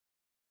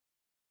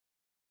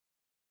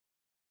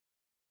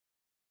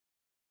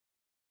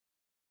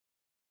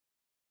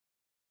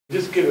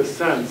Just get a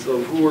sense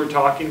of who we're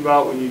talking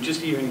about when you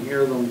just even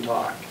hear them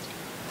talk.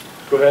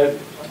 Go ahead.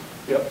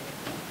 Yep.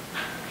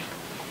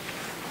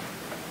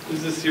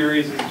 This is a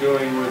series is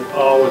doing with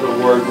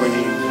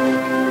award-winning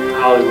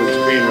Hollywood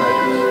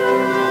screenwriters.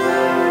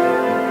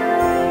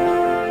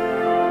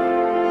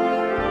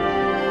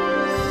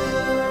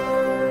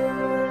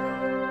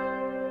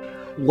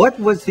 What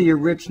was the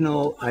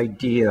original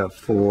idea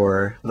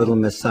for Little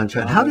Miss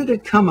Sunshine? How did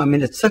it come? I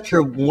mean, it's such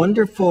a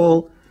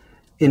wonderful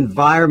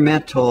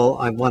environmental,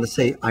 I want to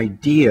say,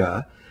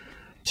 idea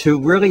to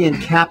really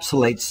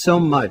encapsulate so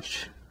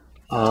much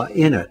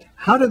in it.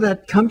 How did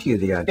that come to you,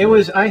 the idea? It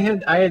was, I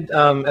had,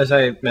 as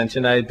I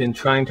mentioned, I had been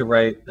trying to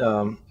write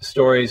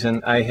stories,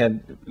 and I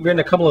had written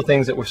a couple of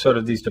things that were sort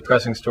of these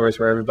depressing stories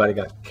where everybody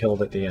got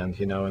killed at the end,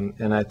 you know,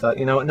 and I thought,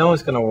 you know, no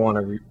one's going to want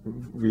to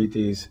read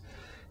these,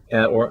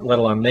 or let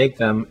alone make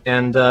them,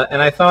 and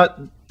I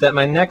thought that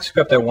my next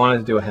script I wanted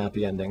to do a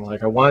happy ending.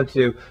 Like I wanted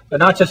to, but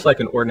not just like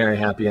an ordinary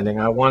happy ending.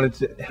 I wanted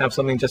to have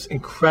something just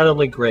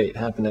incredibly great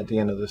happen at the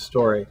end of the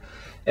story.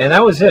 And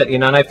that was it, you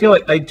know, and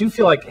I do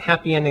feel like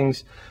happy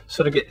endings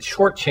sort of get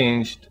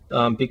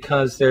shortchanged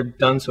because they're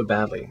done so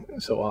badly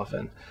so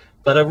often.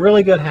 But a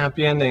really good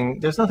happy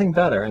ending, there's nothing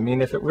better. I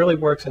mean, if it really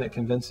works and it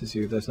convinces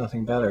you, there's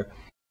nothing better.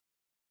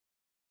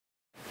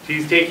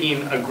 He's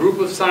taking a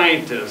group of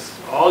scientists,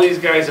 all these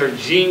guys are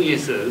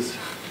geniuses,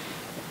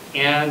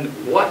 and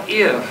what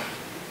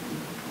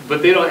if,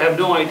 but they don't have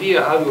no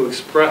idea how to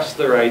express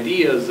their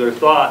ideas, their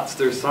thoughts,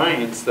 their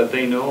science that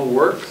they know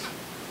works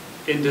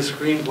into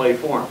screenplay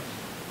form.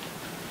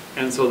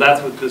 And so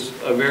that's what this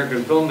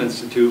American Film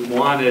Institute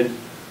wanted,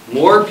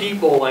 more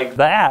people like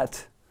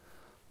that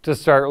to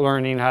start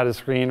learning how to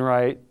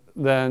screenwrite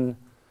than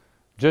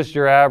just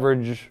your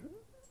average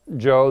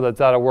Joe that's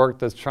out of work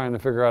that's trying to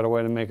figure out a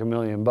way to make $1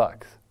 million.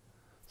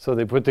 So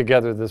they put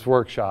together this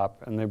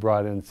workshop and they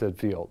brought in Syd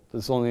Field.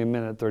 It's only 1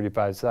 minute,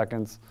 35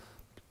 seconds.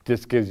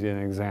 Just gives you an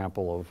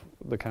example of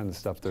the kind of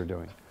stuff they're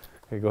doing.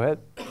 Okay, go ahead.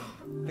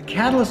 The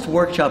Catalyst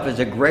Workshop is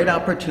a great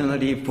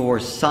opportunity for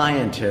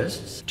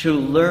scientists to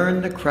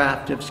learn the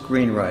craft of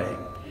screenwriting.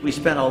 We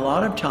spent a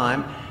lot of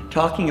time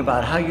talking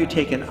about how you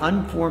take an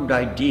unformed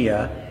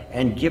idea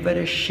and give it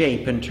a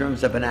shape in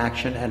terms of an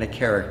action and a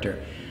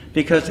character.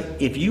 Because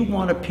if you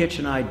want to pitch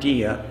an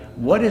idea,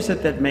 what is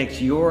it that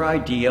makes your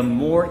idea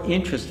more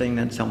interesting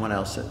than someone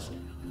else's?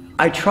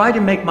 I try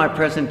to make my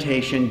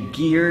presentation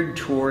geared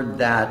toward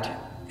that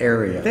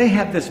area. They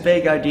have this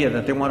vague idea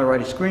that they want to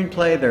write a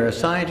screenplay, they're a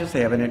scientist,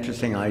 they have an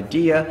interesting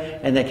idea,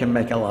 and they can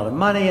make a lot of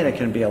money, and it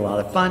can be a lot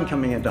of fun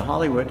coming into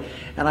Hollywood.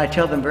 And I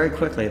tell them very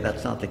quickly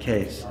that's not the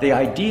case. The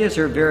ideas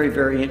are very,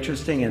 very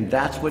interesting, and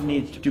that's what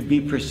needs to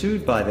be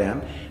pursued by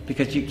them,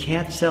 because you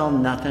can't sell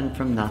nothing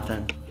from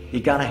nothing. You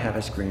gotta have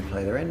a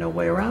screenplay. There ain't no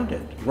way around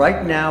it.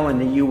 Right now in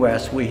the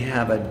US, we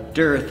have a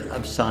dearth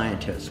of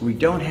scientists. We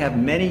don't have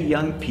many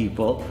young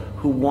people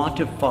who want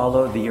to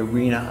follow the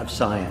arena of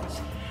science.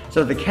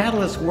 So the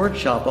Catalyst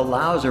Workshop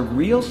allows a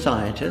real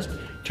scientist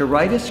to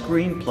write a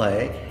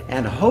screenplay,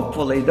 and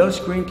hopefully those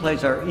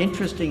screenplays are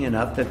interesting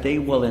enough that they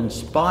will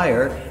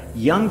inspire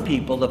young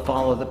people to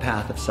follow the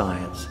path of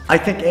science. I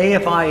think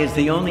AFI is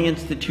the only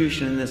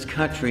institution in this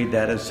country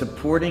that is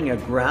supporting a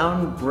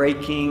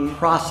groundbreaking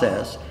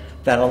process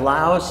that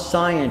allows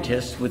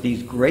scientists with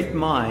these great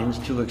minds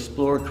to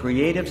explore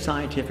creative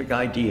scientific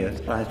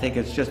ideas. I think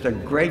it's just a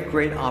great,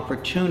 great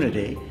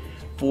opportunity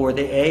for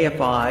the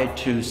AFI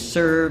to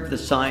serve the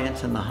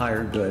science and the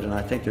higher good, and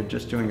I think they're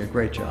just doing a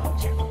great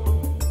job.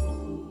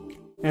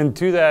 And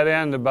to that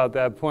end, about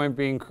that point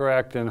being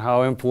correct and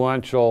how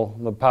influential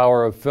the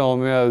power of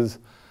film is,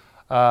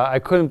 I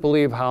couldn't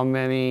believe how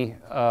many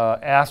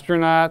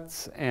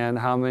astronauts and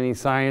how many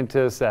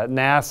scientists at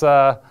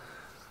NASA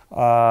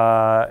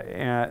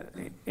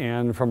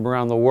and from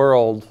around the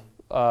world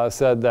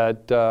said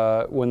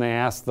that when they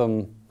asked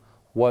them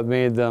what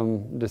made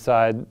them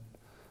decide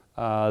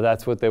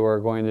that's what they were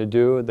going to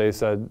do, they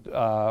said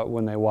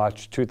when they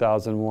watched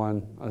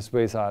 2001: A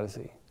Space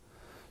Odyssey.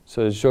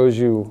 So it shows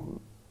you,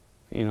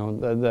 you know,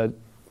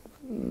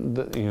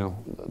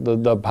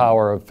 the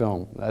power of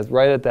film. That's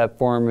right at that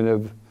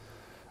formative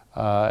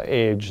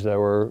age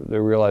that they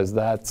realized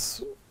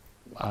that's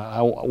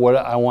I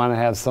want to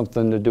have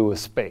something to do with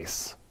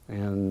space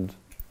and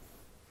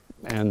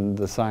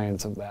the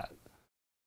science of that.